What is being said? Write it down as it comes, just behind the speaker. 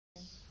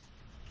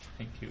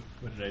Thank you.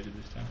 What did I do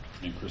this time?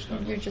 And Chris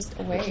You're just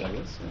away.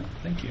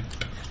 Thank you.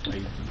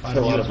 A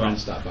lot of fun to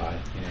stop by,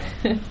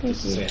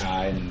 just to say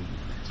hi and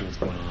see what's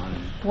going on.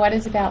 And What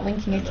is about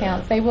linking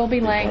accounts? They will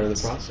be be part of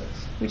linked. the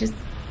process. We just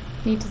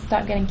need to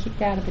stop getting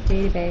kicked out of the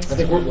database. I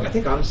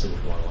think honestly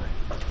we're going away.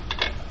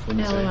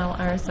 Wouldn't you say? LOL,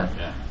 RSF.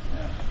 Yeah.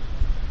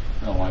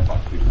 No, I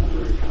talk to people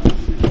very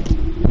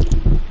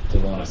kindly. It's a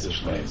lot of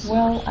space.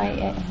 Will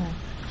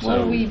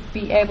will we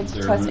be able to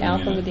they're test moving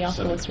alpha in with the at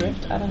Oculus 17.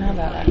 Rift? I don't know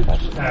about that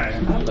question.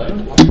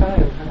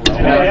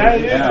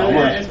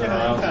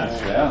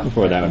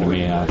 Before that one to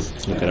me, I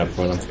was looking up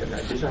for them.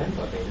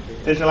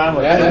 Digital Ammo.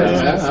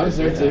 Yeah, I was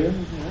there too.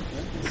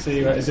 Let's see,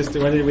 is this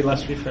when did we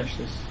last refresh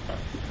this?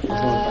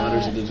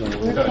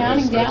 We're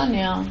counting down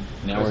now.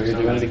 Now we're here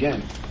doing it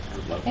again.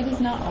 It is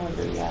not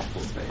over yet.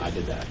 I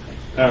did that.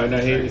 Oh no,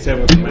 he said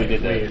we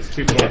did that. It's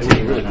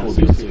 214. Really cool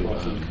deal too.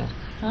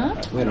 Huh?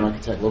 We had an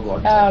architect, local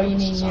architect. Oh, you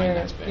mean sign your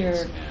that space, your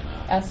and,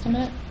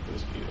 estimate? it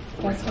was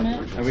beautiful.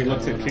 Estimate? Have we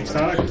looked at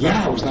Kickstarter?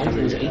 Yeah, it was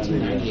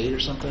 1898 or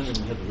something, and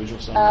we had the original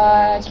sign.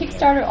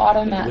 Kickstarter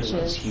auto It was a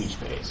matches. huge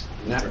space.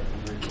 Now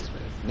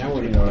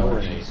we're in a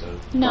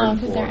No,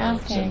 because they're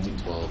asking.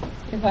 1712.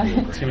 If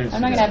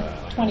I'm not gonna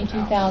have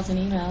 22,000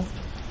 emails.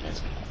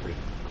 That's pretty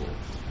cool.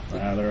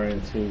 Wow, they're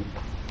ready to.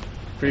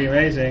 Pretty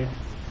amazing.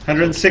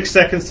 106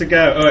 seconds to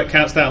go. Oh, it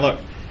counts down. Look,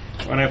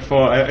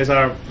 104. Is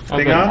our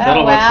thing Okay. on?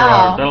 Oh,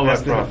 wow. That'll work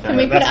for our Can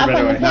we family. put it That's up a on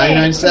better the way. page?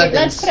 99 seconds.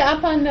 Let's put it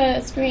up on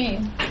the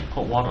screen.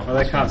 Hot water. Well,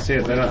 they can't see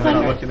it. They're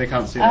not looking. They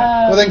can't see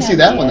that. Well, they can see can't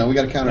that one it. though. We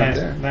got to count it up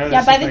there. No, Yeah,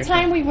 that's by the the thing.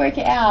 time we work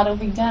it out, it'll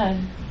be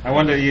done. I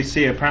wonder. You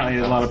see, apparently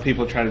a lot of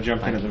people try to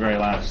jump in at the very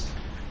last.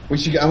 We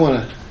should. I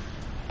want to.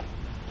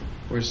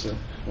 Where's the?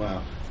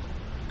 Wow.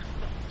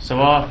 So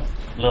our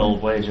little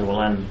wager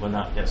will end when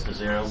that gets to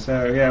 0.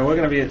 So yeah, we're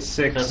going to be at That's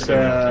 6. a good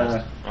enough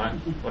test, right?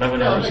 Whatever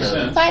That number makes says.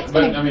 sense. Site's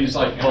But gonna- I mean, it's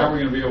like, how are we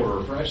going to be able to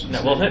refresh and No,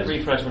 see we'll hit this?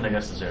 refresh when it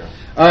gets to 0.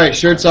 All right,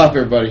 shirts off,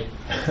 everybody.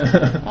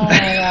 Oh my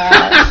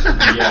gosh.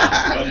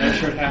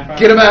 Yeah.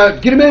 Get them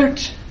out. Get them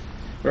out.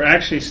 We're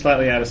actually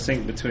slightly out of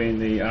sync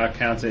between our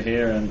counter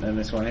here and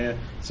this one here.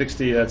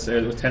 60. That's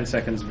it was 10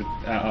 seconds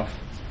off.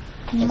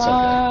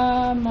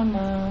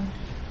 Mama.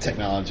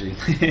 Technology.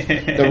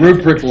 The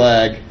rubric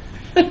lag.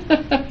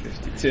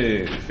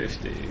 52,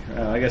 50.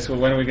 I guess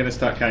when are we going to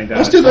start counting down?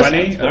 Let's do this.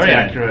 20? Very 10?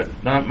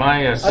 accurate. No,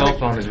 my cell think-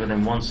 phone is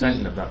within 1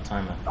 second of that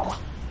timer.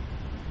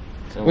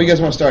 So What do you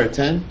guys want to start at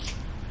 10?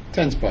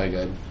 10's probably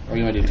good. Or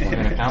you want to do 20?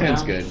 Gonna count 10's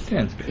down? good.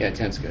 10's good. Yeah,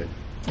 10's good.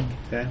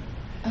 Okay.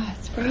 Oh,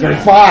 it's free.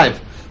 35.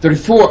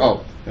 34.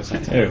 Oh, that's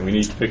not 10. Yeah, we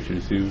need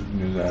pictures. Who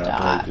knows how to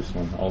Stop. operate this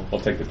one? I'll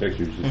take the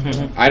pictures.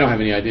 I don't have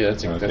any idea.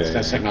 That's Okay.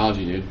 that's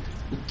technology, dude.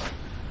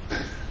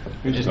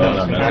 We just Well,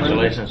 know no, no.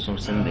 congratulations from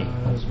Cindy.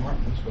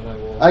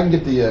 I can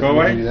get the. Go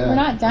away. do We're that.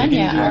 not done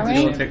yet, are You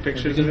want we? to take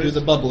pictures of this?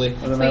 bubbly. At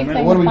the Please moment?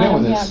 say What are we the doing final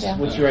with this? countdown.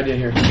 What's your idea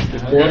here?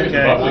 Just We're board? getting the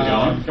bubbly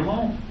going. Come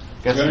on.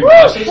 Guess You got any what?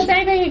 glasses? Has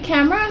anybody a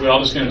camera? We're all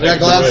just going to Yeah, take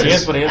glasses.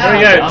 Yes, but he has There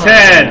we a- go. I'm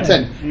 10,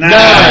 10,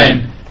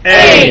 9,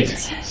 8,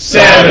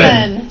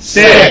 7,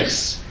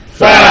 6,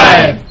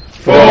 5,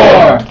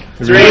 4,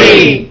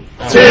 3,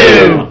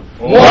 2,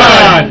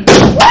 1.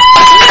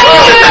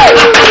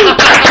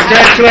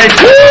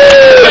 Congratulations.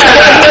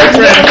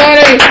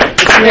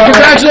 And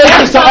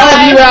congratulations to all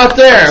of you out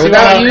there. So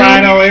Without our you,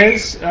 final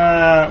is,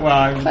 well,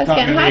 I'm Let's not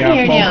get going hot to be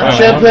here our now. full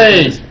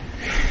champagne.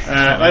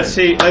 Let's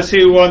see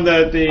who won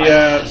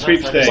the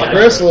sweepstakes.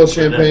 Chris, a little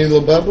champagne, a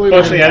little bubbly.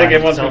 Unfortunately, I think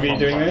everyone's going to be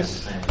doing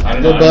this. I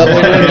don't Little know. bubbly,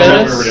 I don't know what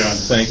Dennis? we're doing.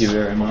 Thank you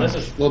very much.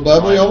 This is Little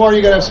bubbly. Omar,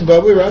 you gotta have some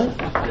bubbly, right?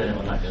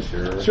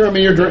 sure. Sure. I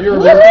mean, you're a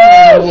worker.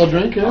 A little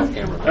drink, yeah.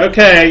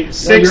 Okay, on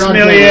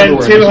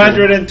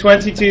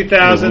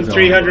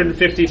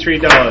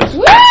 $6,222,353.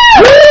 Woo!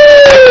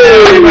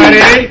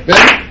 Everybody,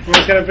 Ben?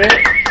 who's got a bid?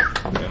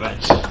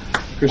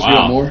 Chris, you Wow.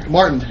 want more?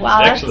 Martin.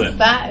 Wow, Excellent.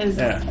 that is.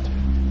 Yeah.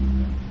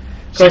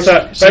 Of course, by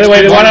the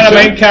way, the one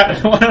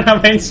on our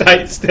main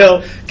site is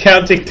still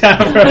counting down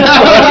from 20.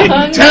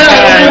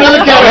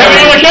 Another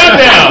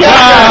countdown.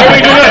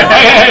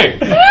 Hey.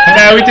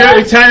 No, we do it.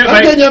 We time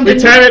Okay,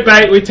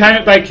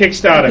 it by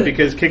Kickstarter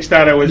because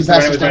Kickstarter was You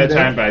when passed it was the by time the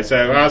down? time by.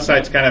 So our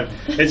site's kind of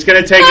it's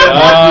going to take. Oh,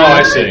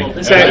 I see.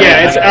 So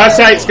yeah, our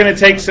site's going to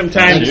take some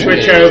time to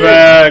switch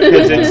over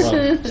because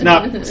it's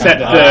not set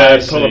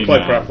to pull the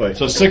plug properly.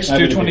 So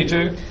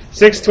 6,222?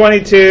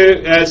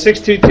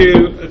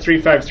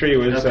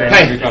 622-353 was.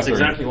 Hey. That's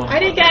exactly one. I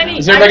didn't get any.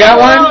 Has everybody got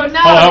one? Oh, no.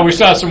 Oh, we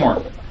still have some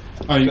more.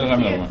 Oh, you have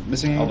another one.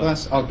 Missing a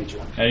glass? I'll get you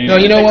one. Hey, No,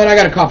 you know what? I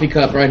got a coffee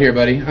cup right here,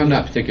 buddy. I'm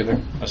not particular.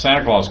 A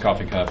Santa Claus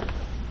coffee cup.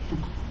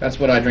 That's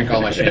what I drink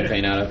all my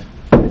champagne out of.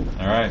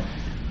 All right.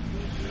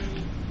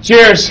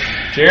 Cheers.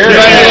 Cheers.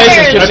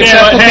 Congratulations to a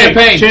successful Hey,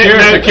 campaign.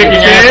 Cheers to kicking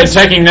ass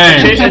and taking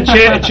names.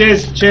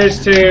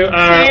 Cheers to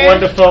our Cheers.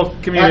 wonderful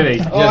community.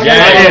 Oh, I got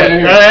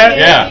Yeah. it.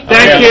 Yeah.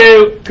 Thank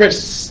you,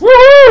 Chris.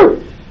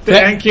 Woohoo!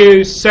 Thank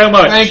you so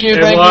much. Thank you,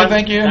 everyone.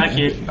 thank you. Thank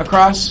you.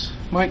 Across,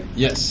 Mike.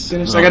 Yes.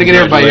 Dennis, I got to get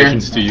everybody here.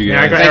 Congratulations to you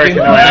Yeah, I guys. got Eric.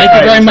 No,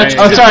 Thank you very much.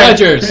 Oh, sorry.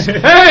 Pleasures.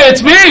 Hey,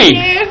 it's me!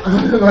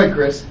 Mike,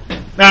 Chris.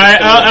 No,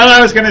 all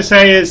I was going to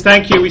say is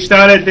thank you. We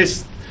started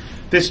this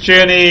this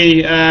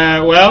journey,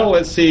 well,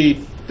 let's see,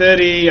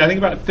 30, I think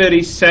about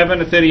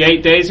 37 or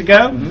 38 days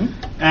ago.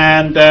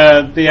 And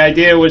the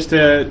idea was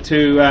to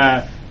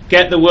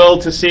get the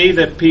world to see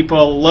that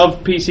people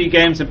love PC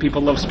games and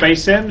people love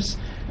space sims.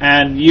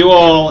 And you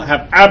all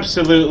have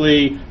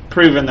absolutely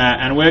proven that.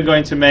 And we're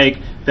going to make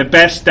the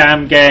best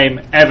damn game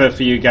ever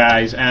for you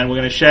guys. And we're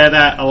going to share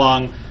that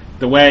along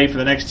the way for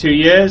the next 2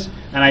 years.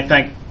 And I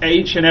thank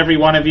each and every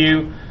one of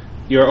you.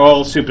 You're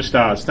all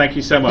superstars. Thank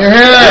you so much.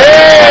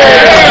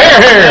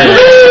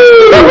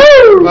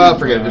 Well,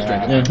 forget it. Just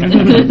drink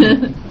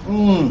it.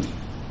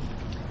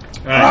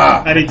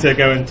 Right, I need to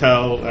go and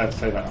tell.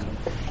 Say that.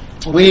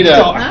 We need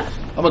I'm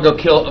gonna go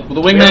kill.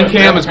 The wingman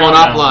cam is going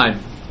offline.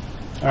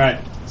 All right.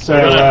 So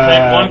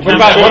What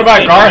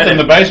about Garth in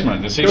the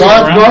basement? Does he still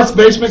around? Garth's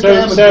basement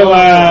cam.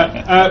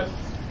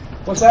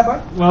 What's that,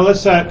 bud? Well,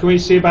 let's. Can we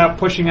see about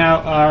pushing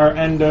out our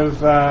end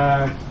of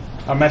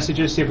our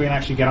messages? See if we can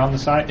actually get on the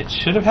site. It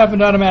should have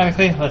happened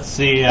automatically. Let's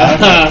see.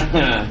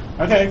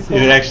 Okay. Cool.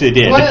 It actually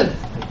did. Go ahead.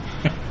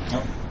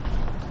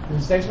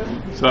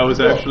 So I was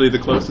actually the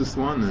closest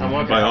one, I'm and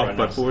working by on it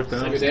off right by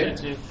now. 4,000. David?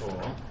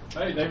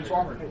 Hey, David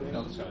Swafford.